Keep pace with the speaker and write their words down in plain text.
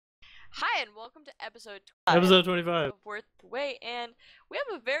Hi, and welcome to episode 25 Episode 25. of Worth the Wait, and we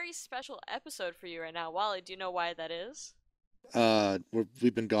have a very special episode for you right now. Wally, do you know why that is?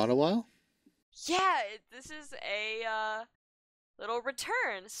 We've been gone a while? Yeah, this is a little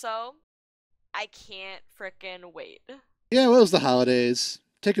return, so I can't frickin' wait. Yeah, well, it was the holidays.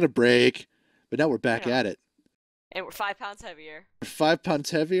 Taking a break, but now we're back Yeah. at it. And we're 5 pounds heavier. We're 5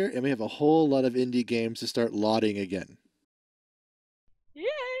 pounds heavier, and we have a whole lot of indie games to start lauding again. Yay!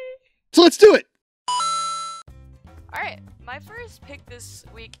 So let's do it! Alright, my first pick this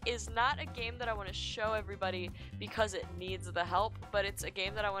week is not a game that I want to show everybody because it needs the help, but it's a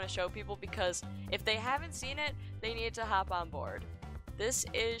game that I want to show people because if they haven't seen it, they need to hop on board. This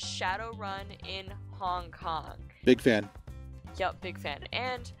is Shadowrun in Hong Kong. Big fan. Yep, big fan.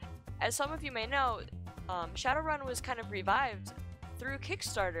 And as some of you may know, Shadowrun was kind of revived through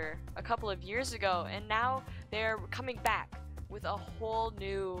Kickstarter a couple of years ago, and now they're coming back with a whole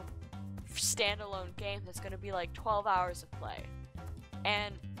new standalone game that's going to be like 12 hours of play.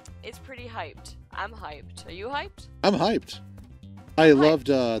 And it's pretty hyped. I'm hyped. Are you hyped? I'm hyped. I loved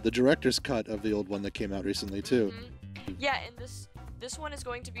the director's cut of the old one that came out recently, too. Mm-hmm. Yeah, and this one is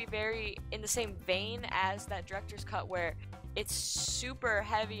going to be very in the same vein as that director's cut, where it's super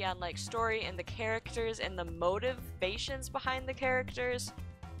heavy on like story and the characters and the motivations behind the characters.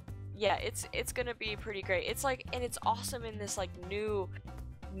 Yeah, it's gonna be pretty great. It's like, and it's awesome in this like new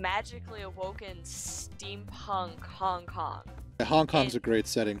magically awoken steampunk Hong Kong. Yeah, Hong Kong's a great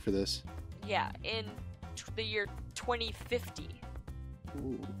setting for this. Yeah, in the year 2050.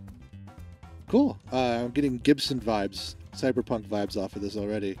 Ooh. Cool. I'm getting Gibson vibes, cyberpunk vibes off of this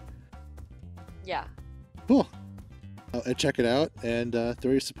already. Yeah. Cool. Check it out and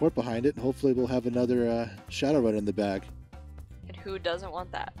throw your support behind it, and hopefully we'll have another Shadowrun in the bag. And who doesn't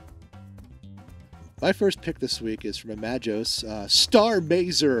want that? My first pick this week is from Igneos, Starr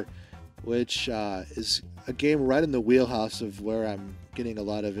Mazer, which is a game right in the wheelhouse of where I'm getting a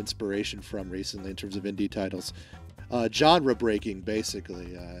lot of inspiration from recently in terms of indie titles. Genre breaking,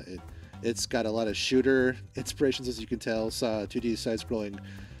 basically. It's got a lot of shooter inspirations, as you can tell. It's 2D side-scrolling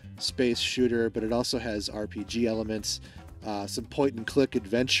space shooter, but it also has RPG elements, some point-and-click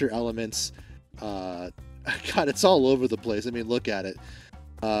adventure elements. God, it's all over the place. I mean, look at it.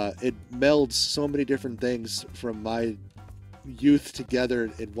 It melds so many different things from my youth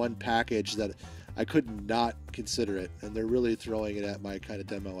together in one package that I could not consider it, and they're really throwing it at my kind of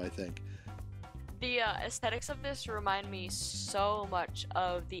demo, I think. The aesthetics of this remind me so much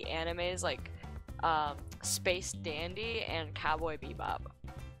of the animes like Space Dandy and Cowboy Bebop.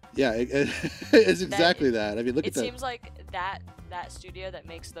 Yeah, it's exactly that. I mean, look at that. It seems like that studio that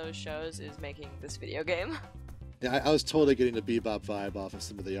makes those shows is making this video game. Yeah, I was totally getting the Bebop vibe off of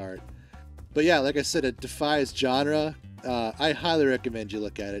some of the art. But yeah, like I said, it defies genre. I highly recommend you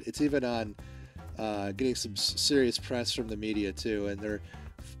look at it. It's even on getting some serious press from the media too, and they're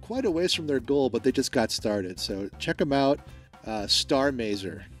quite a ways from their goal, but they just got started. So check them out, Starr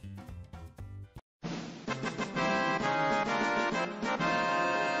Mazer.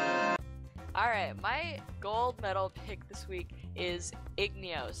 Alright, my gold medal pick this week is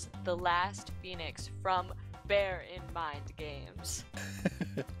Igneos, the last Phoenix from Bear in Mind Games.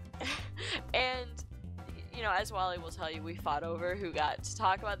 And, you know, as Wally will tell you, we fought over who got to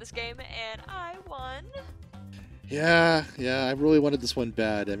talk about this game, and I won. Yeah, I really wanted this one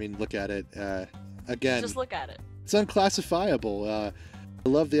bad. I mean, look at it. Again, Just look at it. It's unclassifiable. I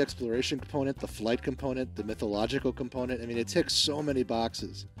love the exploration component, the flight component, the mythological component. I mean, it ticks so many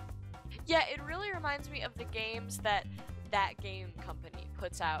boxes. Yeah, it really reminds me of the games that game company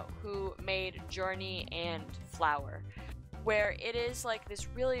puts out, who made Journey and Flower, where it is like this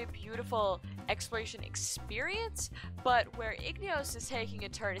really beautiful exploration experience, but where Igneos is taking a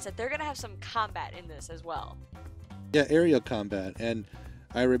turn is that they're gonna have some combat in this as well. Yeah, aerial combat. And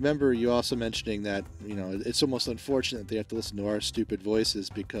I remember you also mentioning that, you know, it's almost unfortunate they have to listen to our stupid voices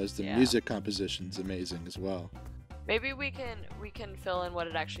because the music composition's amazing as well. Maybe we can fill in what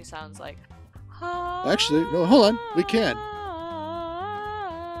it actually sounds like. Actually, no, hold on. We can.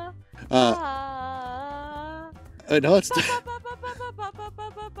 No, it's...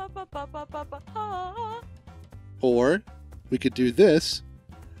 Or we could do this,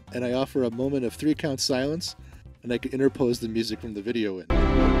 and I offer a moment of 3-count silence, and I could interpose the music from the video in.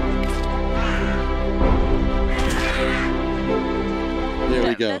 There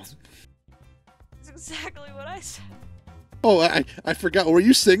we go. That's exactly what I said. Oh, I forgot. Were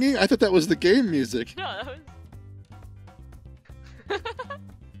you singing? I thought that was the game music. No, that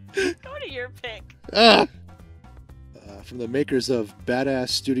was... Go to your pick. Ah! from the makers of badass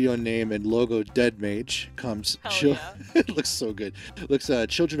studio name and logo Dead Mage comes it looks so good. Looks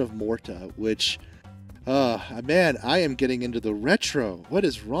Children of Morta, which man, I am getting into the retro. What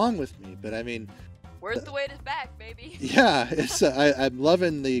is wrong with me? But I mean, worth the wait is back, baby. Yeah, it's I'm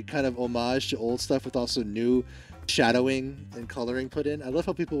loving the kind of homage to old stuff with also new shadowing and coloring put in. I love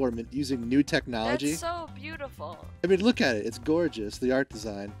how people are using new technology. That's so beautiful. I mean, look at it. It's gorgeous, the art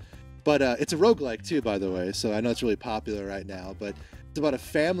design. But it's a roguelike too, by the way, so I know it's really popular right now. But it's about a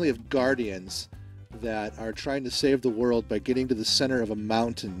family of guardians that are trying to save the world by getting to the center of a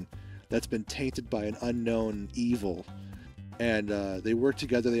mountain that's been tainted by an unknown evil. And they work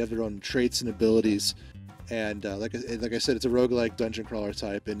together. They have their own traits and abilities. And like I said, it's a roguelike dungeon crawler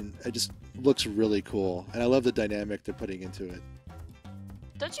type, and it just looks really cool. And I love the dynamic they're putting into it.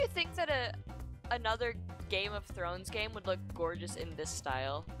 Don't you think that another Game of Thrones game would look gorgeous in this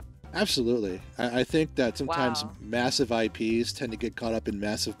style? Absolutely. I think that sometimes massive IPs tend to get caught up in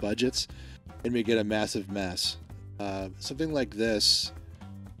massive budgets, and we get a massive mess. Something like this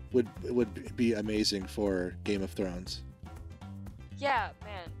would be amazing for Game of Thrones. Yeah,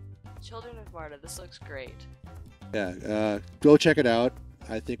 man. Children of Morta, this looks great. Yeah, go check it out.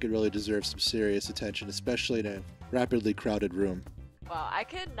 I think it really deserves some serious attention, especially in a rapidly crowded room. Wow, I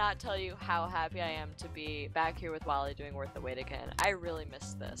could not tell you how happy I am to be back here with Wally doing Worth the Wait again. I really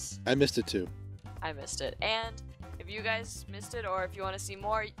missed this. I missed it too. I missed it. And if you guys missed it, or if you want to see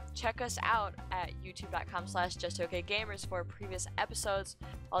more, check us out at youtube.com/justokgamers for previous episodes.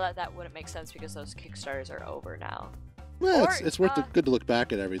 Although that wouldn't make sense because those Kickstarters are over now. Well, it's good to look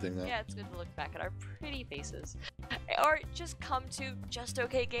back at everything, though. Yeah, it's good to look back at our pretty faces. Or just come to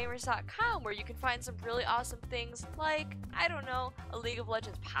justokgamers.com where you can find some really awesome things like, I don't know, a League of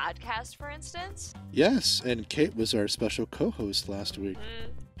Legends podcast, for instance. Yes, and Kate was our special co-host last week.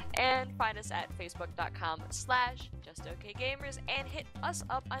 And find us at facebook.com/justokgamers and hit us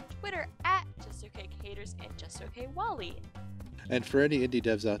up on Twitter at justokcaters and justokWally. And for any indie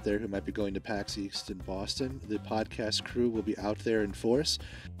devs out there who might be going to PAX East in Boston, the podcast crew will be out there in force,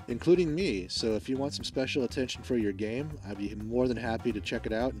 including me. So if you want some special attention for your game, I'd be more than happy to check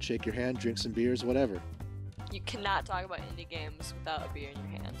it out and shake your hand, drink some beers, whatever. You cannot talk about indie games without a beer in your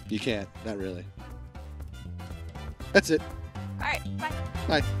hand. You can't. Not really. That's it. All right. Bye.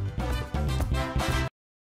 Bye.